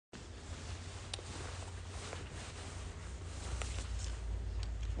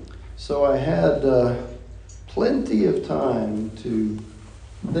So I had plenty of time to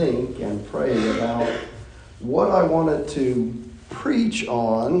think and pray about what I wanted to preach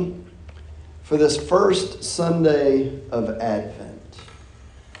on for this first Sunday of Advent.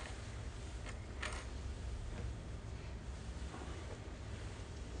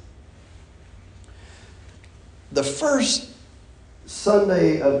 The first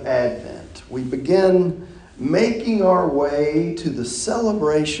Sunday of Advent, we begin making our way to the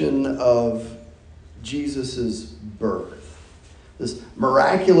celebration of Jesus' birth, this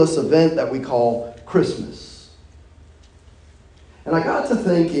miraculous event that we call Christmas. And I got to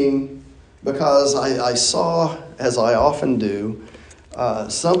thinking, because I saw, as I often do,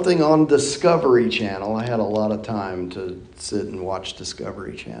 something on Discovery Channel. I had a lot of time to sit and watch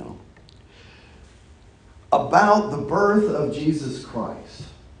Discovery Channel about the birth of Jesus Christ.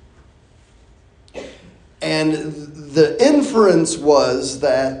 And the inference was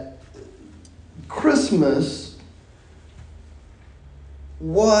that Christmas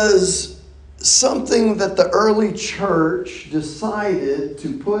was something that the early church decided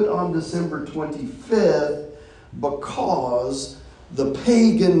to put on December 25th because the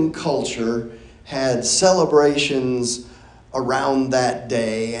pagan culture had celebrations around that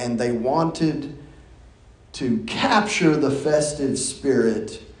day, and they wanted to capture the festive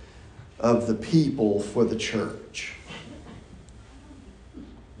spirit of the people for the church.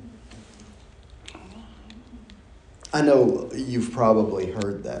 I know you've probably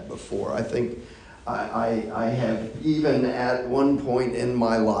heard that before. I think I have, even at one point in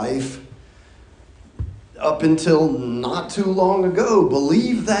my life, up until not too long ago,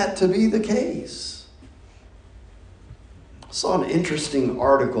 believed that to be the case. I saw an interesting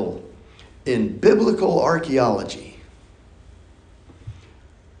article in Biblical Archaeology.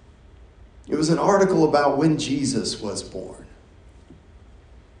 It was an article about when Jesus was born.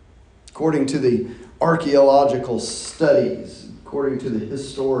 According to the archaeological studies, according to the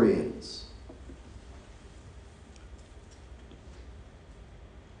historians,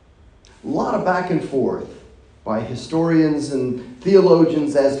 a lot of back and forth by historians and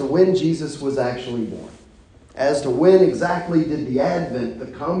theologians as to when Jesus was actually born, as to when exactly did the Advent,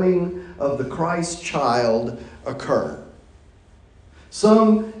 the coming of the Christ child, occur.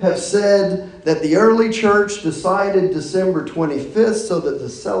 Some have said that the early church decided December 25th so that the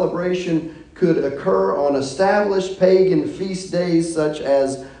celebration could occur on established pagan feast days such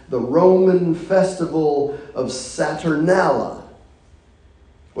as the Roman festival of Saturnalia,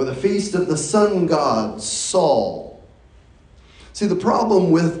 or the feast of the sun god Sol. See, the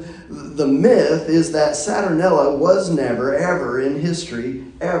problem with the myth is that Saturnalia was never, ever in history,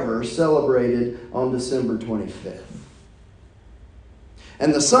 ever celebrated on December 25th.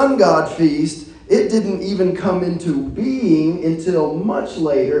 And the sun god feast, it didn't even come into being until much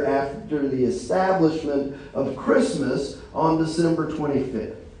later, after the establishment of Christmas on December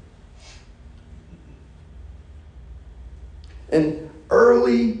 25th. An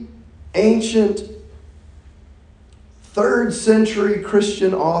early, ancient, 3rd century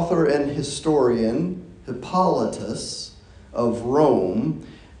Christian author and historian, Hippolytus of Rome,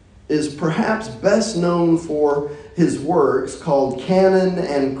 is perhaps best known for his works called Canon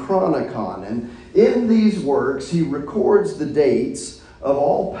and Chronicon. And in these works, he records the dates of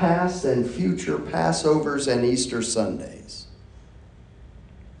all past and future Passovers and Easter Sundays.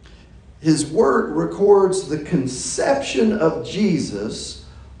 His work records the conception of Jesus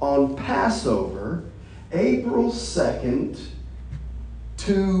on Passover, April 2nd,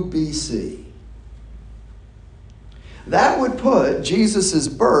 2 BC. That would put Jesus'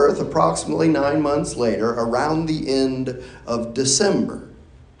 birth approximately 9 months later, around the end of December.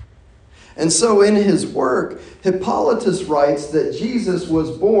 And so in his work, Hippolytus writes that Jesus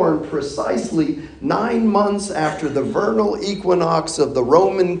was born precisely 9 months after the vernal equinox of the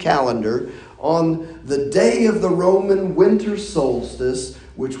Roman calendar, on the day of the Roman winter solstice,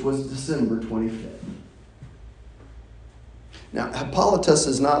 which was December 25th. Now, Hippolytus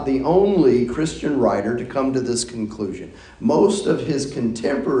is not the only Christian writer to come to this conclusion. Most of his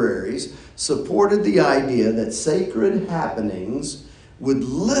contemporaries supported the idea that sacred happenings would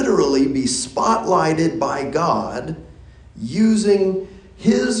literally be spotlighted by God using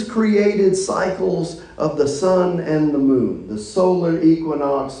his created cycles of the sun and the moon, the solar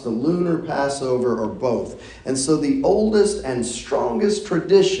equinox, the lunar Passover, or both. And so the oldest and strongest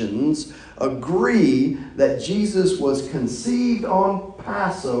traditions agree that Jesus was conceived on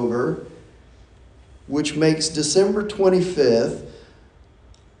Passover, which makes December 25th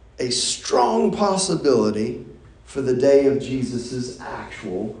a strong possibility for the day of Jesus'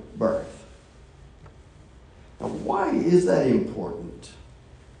 actual birth. Now, why is that important?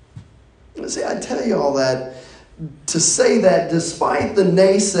 See, I tell you all that to say that despite the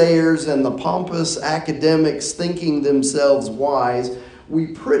naysayers and the pompous academics thinking themselves wise, we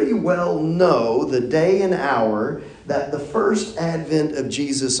pretty well know the day and hour that the first advent of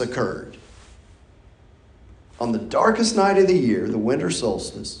Jesus occurred. On the darkest night of the year, the winter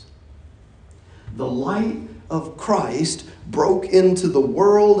solstice, the light of Christ broke into the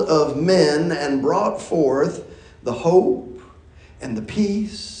world of men and brought forth the hope and the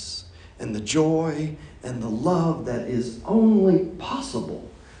peace and the joy and the love that is only possible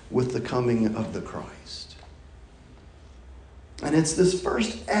with the coming of the Christ. And it's this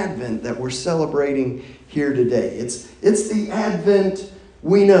first Advent that we're celebrating here today. It's the Advent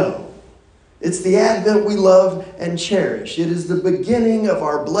we know. It's the Advent we love and cherish. It is the beginning of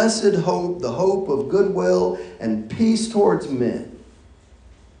our blessed hope, the hope of goodwill and peace towards men.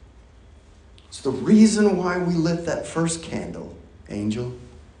 It's the reason why we lit that first candle, Angel,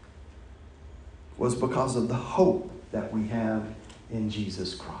 was because of the hope that we have in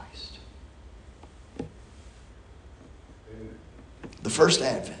Jesus Christ. The first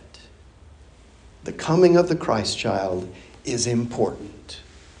Advent, the coming of the Christ child, is important.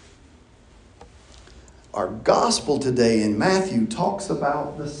 Our gospel today in Matthew talks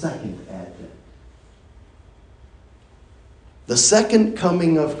about the second Advent. The second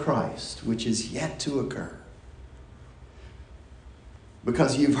coming of Christ, which is yet to occur.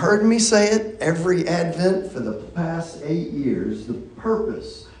 Because you've heard me say it every Advent for the past 8 years, the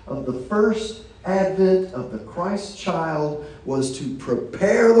purpose of the first Advent of the Christ child was to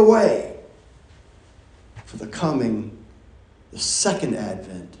prepare the way for the coming, the second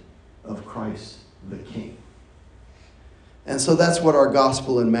Advent of Christ the King. And so that's what our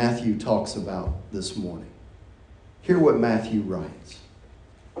gospel in Matthew talks about this morning. Hear what Matthew writes.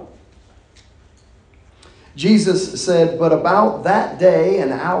 Jesus said, "But about that day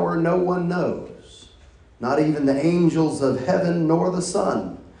and hour no one knows, not even the angels of heaven nor the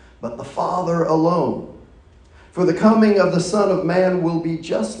Son, but the Father alone. For the coming of the Son of Man will be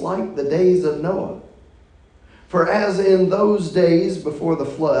just like the days of Noah. For as in those days before the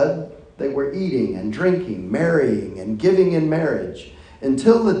flood, they were eating and drinking, marrying and giving in marriage,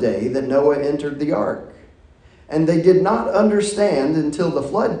 until the day that Noah entered the ark. And they did not understand until the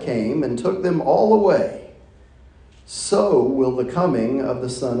flood came and took them all away. So will the coming of the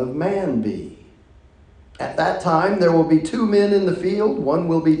Son of Man be. At that time there will be 2 men in the field, one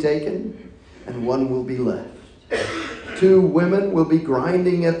will be taken and one will be left. 2 women will be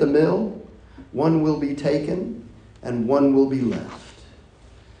grinding at the mill, one will be taken and one will be left.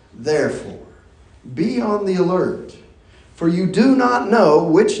 Therefore, be on the alert, for you do not know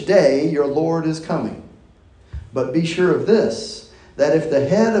which day your Lord is coming. But be sure of this, that if the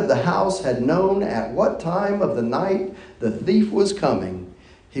head of the house had known at what time of the night the thief was coming,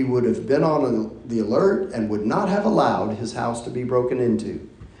 he would have been on the alert and would not have allowed his house to be broken into.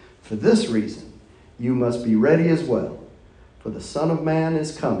 For this reason, you must be ready as well, for the Son of Man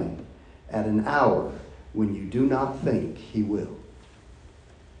is coming at an hour when you do not think he will."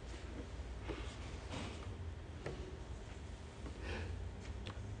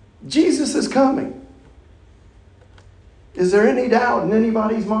 Jesus is coming. Is there any doubt in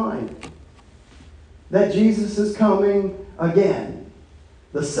anybody's mind that Jesus is coming again?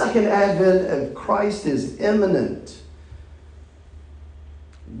 The second advent of Christ is imminent.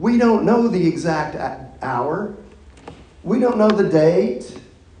 We don't know the exact hour. We don't know the date.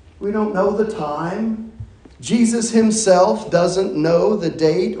 We don't know the time. Jesus himself doesn't know the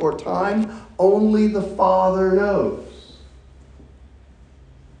date or time. Only the Father knows.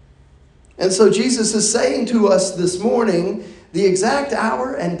 And so Jesus is saying to us this morning, the exact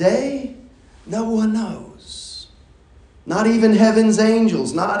hour and day, no one knows. Not even heaven's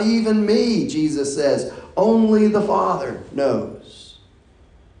angels, not even me, Jesus says. Only the Father knows.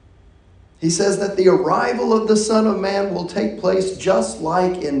 He says that the arrival of the Son of Man will take place just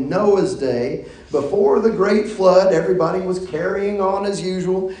like in Noah's day. Before the great flood, everybody was carrying on as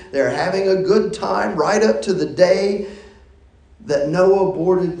usual. They're having a good time right up to the day that Noah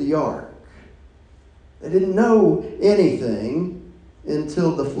boarded the ark. They didn't know anything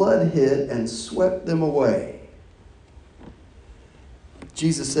until the flood hit and swept them away.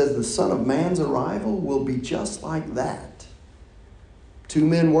 Jesus says the Son of Man's arrival will be just like that. 2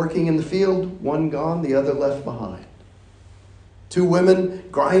 men working in the field, one gone, the other left behind. 2 women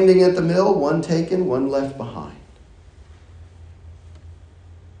grinding at the mill, one taken, one left behind.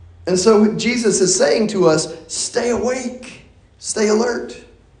 And so Jesus is saying to us, stay awake, stay alert.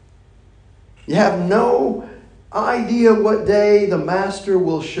 You have no idea what day the master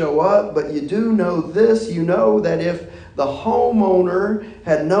will show up, but you do know this. You know that if the homeowner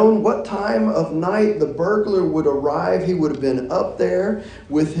had known what time of night the burglar would arrive, he would have been up there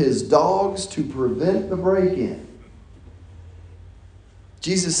with his dogs to prevent the break-in.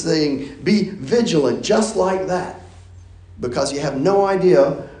 Jesus is saying, be vigilant just like that, because you have no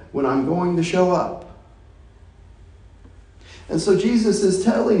idea when I'm going to show up. And so Jesus is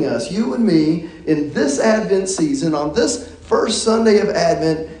telling us, you and me, in this Advent season, on this first Sunday of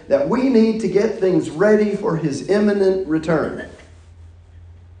Advent, that we need to get things ready for his imminent return.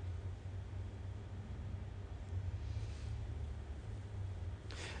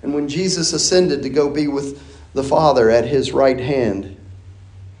 And when Jesus ascended to go be with the Father at his right hand,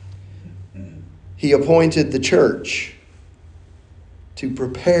 he appointed the church to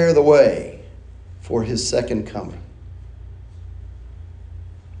prepare the way for his second coming.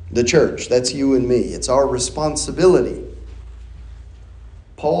 The church, that's you and me. It's our responsibility.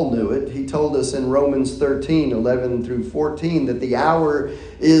 Paul knew it. He told us in Romans 13, 11 through 14, that the hour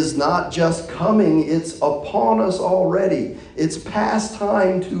is not just coming, it's upon us already. It's past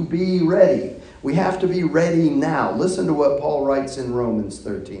time to be ready. We have to be ready now. Listen to what Paul writes in Romans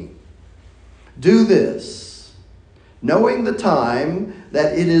 13. Do this, knowing the time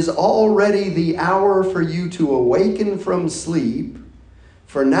that it is already the hour for you to awaken from sleep,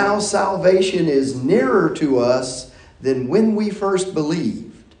 for now salvation is nearer to us than when we first believed.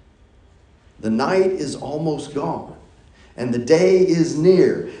 The night is almost gone, and the day is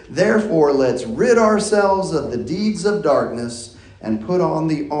near. Therefore, let's rid ourselves of the deeds of darkness and put on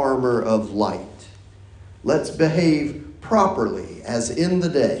the armor of light. Let's behave properly as in the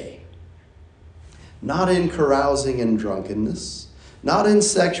day, not in carousing and drunkenness, not in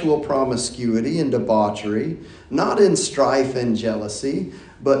sexual promiscuity and debauchery, not in strife and jealousy,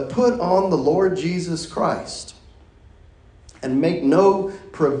 but put on the Lord Jesus Christ and make no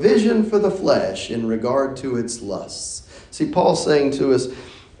provision for the flesh in regard to its lusts. See, Paul's saying to us,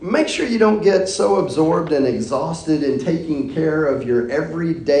 make sure you don't get so absorbed and exhausted in taking care of your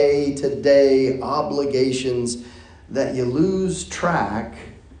everyday, today obligations that you lose track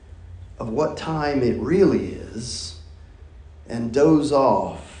of what time it really is and doze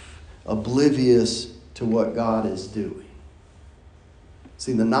off, oblivious to what God is doing.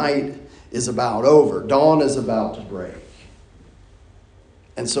 See, the night is about over. Dawn is about to break.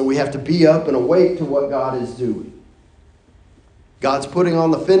 And so we have to be up and awake to what God is doing. God's putting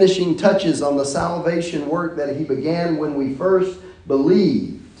on the finishing touches on the salvation work that he began when we first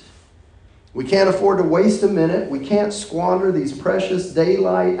believed. We can't afford to waste a minute. We can't squander these precious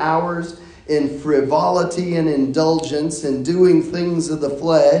daylight hours in frivolity and indulgence and doing things of the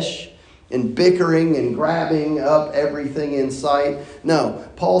flesh and bickering and grabbing up everything in sight. No,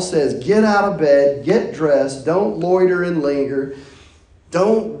 Paul says, get out of bed, get dressed, don't loiter and linger.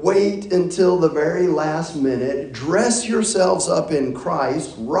 Don't wait until the very last minute. Dress yourselves up in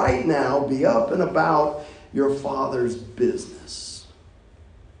Christ right now. Be up and about your Father's business.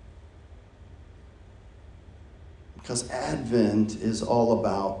 Because Advent is all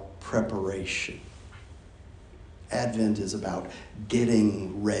about preparation. Advent is about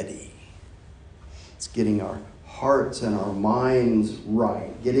getting ready. It's getting our hearts and our minds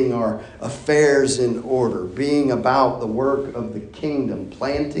right, getting our affairs in order, being about the work of the kingdom,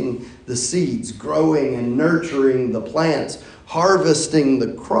 planting the seeds, growing and nurturing the plants, harvesting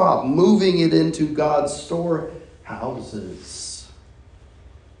the crop, moving it into God's storehouses.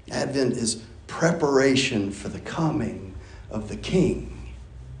 Advent is preparation for the coming of the King.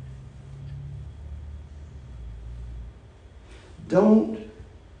 Don't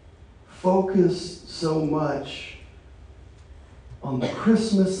focus so much on the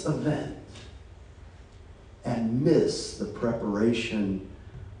Christmas event and miss the preparation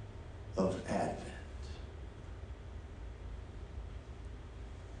of Advent.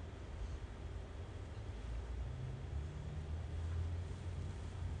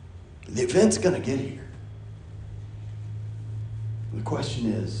 The event's going to get here. The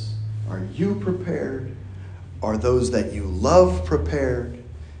question is, are you prepared? Are those that you love prepared?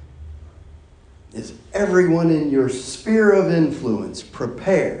 Is everyone in your sphere of influence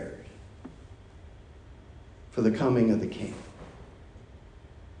prepared for the coming of the King?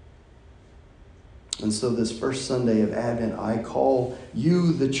 And so this first Sunday of Advent, I call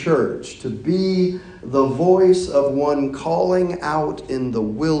you, the church, to be the voice of one calling out in the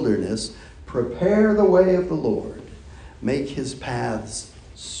wilderness, prepare the way of the Lord, make his paths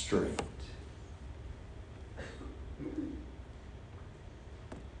straight.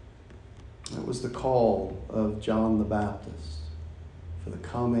 That was the call of John the Baptist for the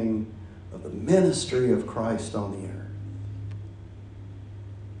coming of the ministry of Christ on the earth.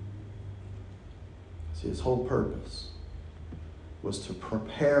 See, his whole purpose was to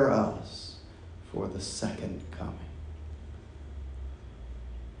prepare us for the second coming.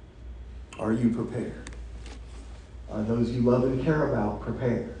 Are you prepared? Are those you love and care about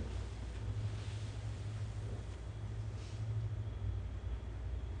prepared?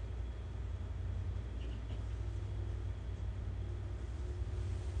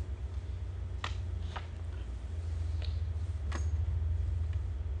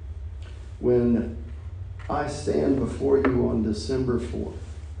 When I stand before you on December 4th,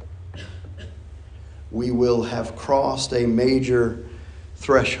 we will have crossed a major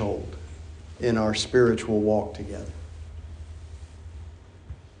threshold in our spiritual walk together.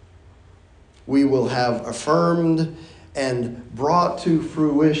 We will have affirmed and brought to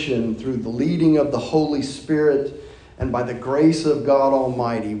fruition through the leading of the Holy Spirit and by the grace of God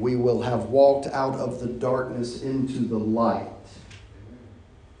Almighty, we will have walked out of the darkness into the light.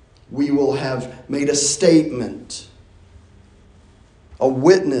 We will have made a statement, a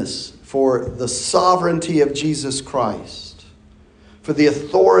witness for the sovereignty of Jesus Christ, for the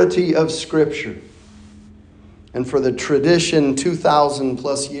authority of Scripture, and for the tradition 2,000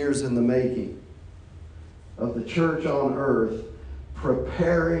 plus years in the making of the church on earth,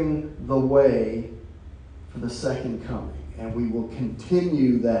 preparing the way for the second coming. And we will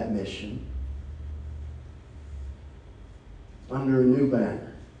continue that mission under a new banner.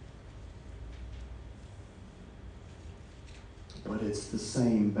 But it's the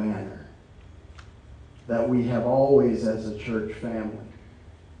same banner that we have always, as a church family,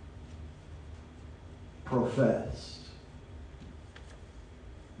 professed.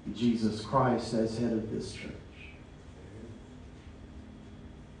 Jesus Christ as head of this church.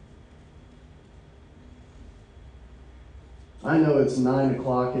 I know it's 9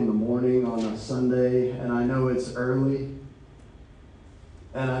 o'clock in the morning on a Sunday, and I know it's early,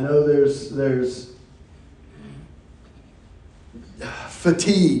 and I know there's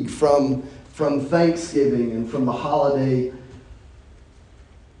fatigue from Thanksgiving and from the holiday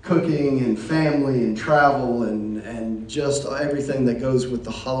cooking and family and travel and just everything that goes with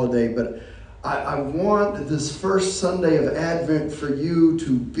the holiday. But I want this first Sunday of Advent for you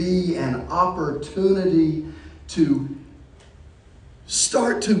to be an opportunity to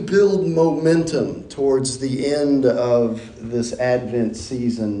start to build momentum towards the end of this Advent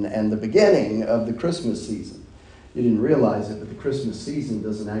season and the beginning of the Christmas season. You didn't realize it, but the Christmas season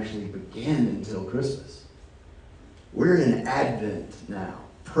doesn't actually begin until Christmas. We're in Advent now,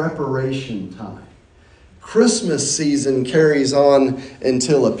 preparation time. Christmas season carries on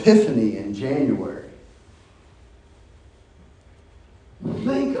until Epiphany in January.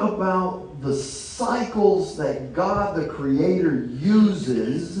 Think about the cycles that God the Creator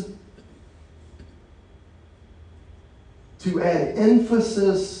uses to add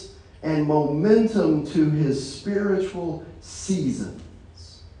emphasis and momentum to his spiritual seasons.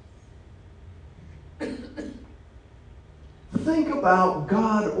 Think about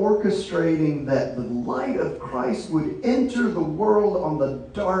God orchestrating that the light of Christ would enter the world on the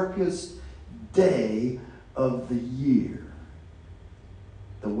darkest day of the year,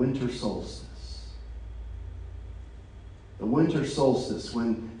 the winter solstice. The winter solstice,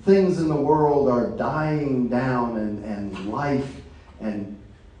 when things in the world are dying down and life and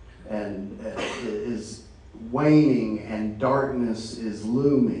is waning and darkness is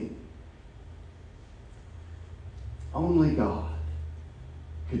looming. Only God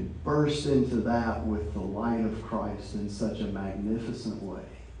could burst into that with the light of Christ in such a magnificent way.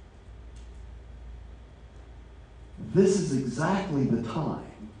 This is exactly the time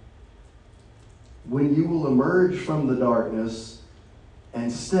when you will emerge from the darkness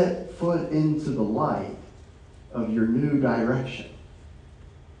and step foot into the light of your new direction.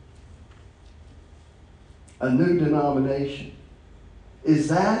 A new denomination. Is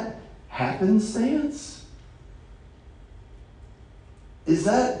that happenstance? Is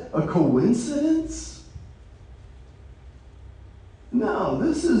that a coincidence? No,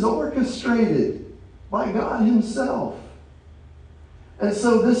 this is orchestrated by God himself. And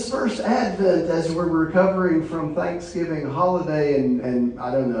so this first Advent, as we're recovering from Thanksgiving holiday, and I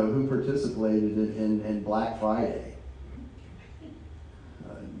don't know who participated in Black Friday.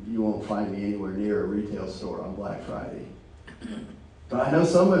 You won't find me anywhere near a retail store on Black Friday. But I know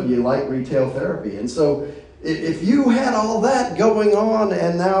some of you like retail therapy. And so if you had all that going on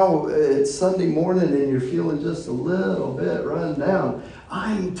and now it's Sunday morning and you're feeling just a little bit run down,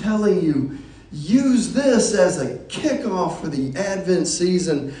 I'm telling you, use this as a kickoff for the Advent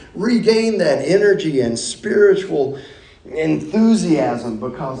season. Regain that energy and spiritual enthusiasm,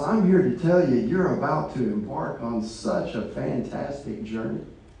 because I'm here to tell you, you're about to embark on such a fantastic journey.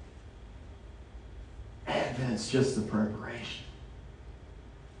 Advent's just the preparation.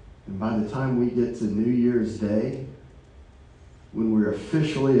 And by the time we get to New Year's Day, when we're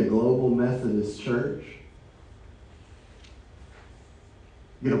officially a Global Methodist Church,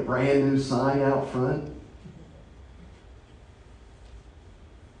 get a brand new sign out front.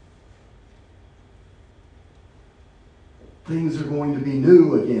 Things are going to be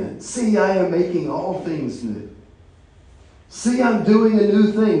new again. See, I am making all things new. See, I'm doing a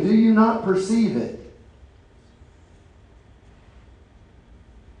new thing. Do you not perceive it?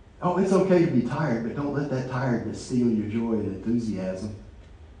 Oh, it's okay to be tired, but don't let that tiredness steal your joy and enthusiasm.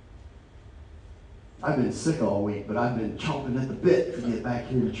 I've been sick all week, but I've been chomping at the bit to get back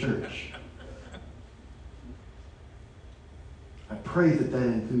here to church. I pray that that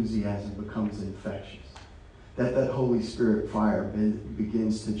enthusiasm becomes infectious, that Holy Spirit fire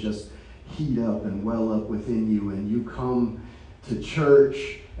begins to just heat up and well up within you, and you come to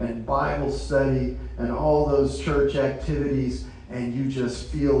church and Bible study and all those church activities, and you just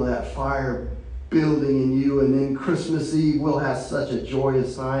feel that fire building in you. And then Christmas Eve, we'll have such a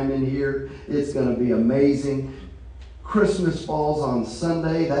joyous time in here. It's going to be amazing. Christmas falls on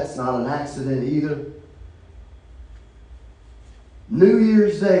Sunday. That's not an accident either. New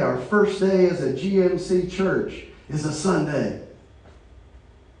Year's Day, our first day as a GMC church, is a Sunday.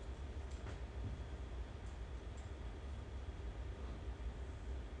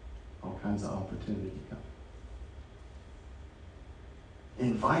 All kinds of opportunity come.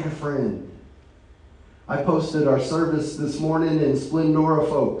 Invite a friend. I posted our service this morning in Splendora,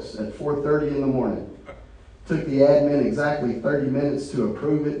 folks, at 4:30 in the morning. Took the admin exactly 30 minutes to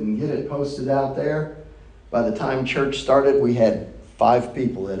approve it and get it posted out there. By the time church started, we had 5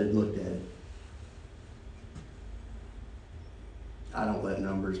 people that had looked at it. I don't let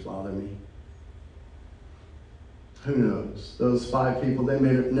numbers bother me. Who knows? Those 5 people, they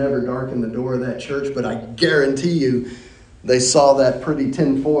may have never darkened the door of that church, but I guarantee you they saw that pretty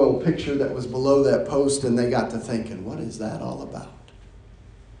tinfoil picture that was below that post, and they got to thinking, what is that all about?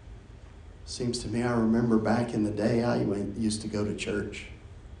 Seems to me I remember back in the day I used to go to church.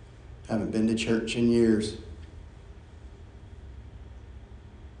 Haven't been to church in years.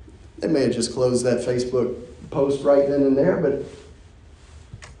 They may have just closed that Facebook post right then and there, but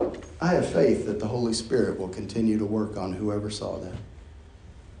I have faith that the Holy Spirit will continue to work on whoever saw that.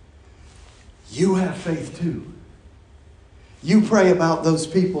 You have faith too. You pray about those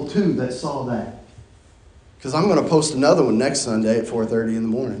people too that saw that. Because I'm going to post another one next Sunday at 4:30 in the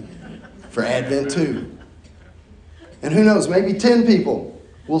morning for Advent too. And who knows, maybe 10 people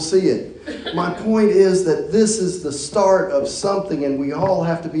will see it. My point is that this is the start of something, and we all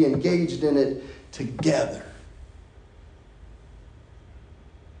have to be engaged in it together.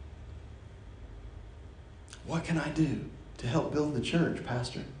 What can I do to help build the church,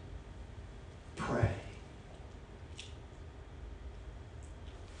 Pastor? Pray.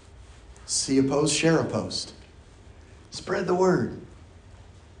 See a post, share a post. Spread the word.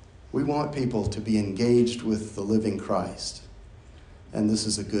 We want people to be engaged with the living Christ. And this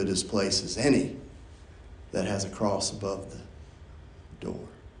is as good a place as any that has a cross above the door.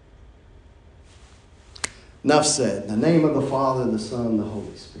 Enough said. In the name of the Father, the Son, and the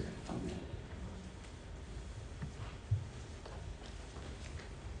Holy Spirit. Amen.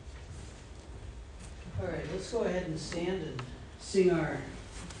 All right, let's go ahead and stand and sing our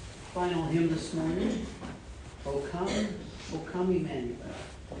final hymn this morning. O come, Emmanuel.